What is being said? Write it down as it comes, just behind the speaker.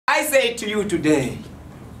say to you today,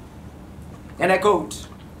 and I quote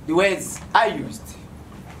the words I used,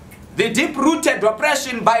 the deep-rooted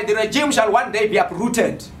oppression by the regime shall one day be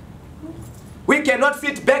uprooted. We cannot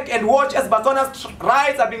sit back and watch as Batsona's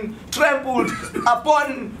rights are being trampled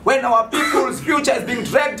upon when our people's future is being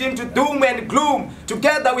dragged into doom and gloom.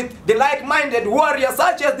 Together with the like-minded warriors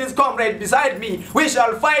such as this comrade beside me, we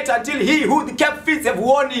shall fight until he who the kept feet have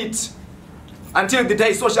won it. Until the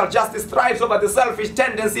day social justice thrives over the selfish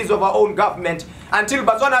tendencies of our own government. Until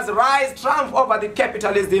Batsona's rise triumph over the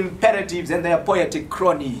capitalist imperatives and their poetic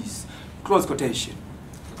cronies. Close quotation.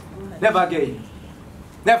 Never again.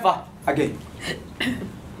 Never again.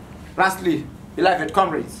 Lastly, beloved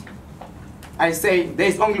comrades, I say there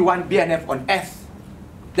is only one BNF on earth.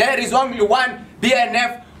 There is only one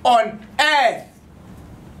BNF on earth.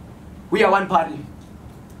 We are one party.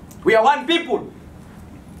 We are one people.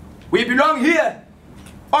 We belong here.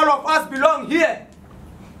 All of us belong here.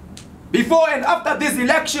 Before and after these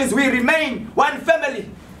elections, we remain one family.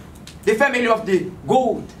 The family of the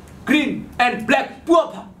gold, green, and black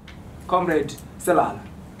Puapa. Comrade TSELE.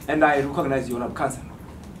 And I recognize you, Honorable Councillor.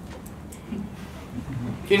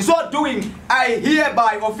 In so doing, I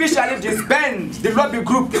hereby officially disband the lobby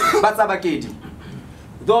group Motsabakedi.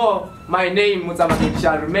 Though my name Motsabakedi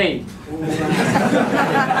shall remain.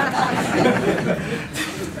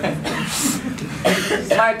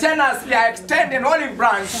 Simultaneously, I extend an olive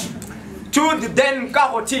branch to the then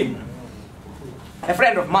Gaborone team, a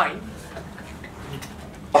friend of mine.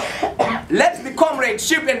 Let the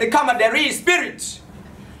comradeship and the camaraderie spirit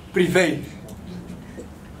prevail.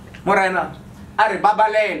 Morena, are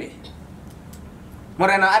babalele.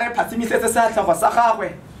 Morena, are pasimise sa tlhago sa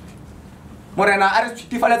gagwe. Morena, are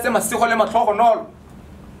tshifaletse masego le matlhogo nolo.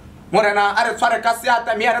 Morena, are tshware ka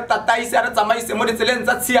seata mme are tataise are tsamaise mo ditseleng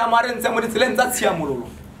tsa tshiamo are ntse mo ditseleng tsa tshiamololo.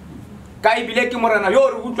 Ka ibile ke morena yo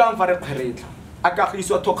re utlwang fa re kgeretla. A ka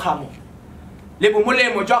giswa thokgamo. Le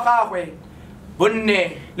bomolemo jwa gagwe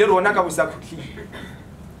bonne le rona ka bosakhutli.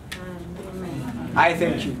 I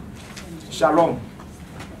thank you. Shalom.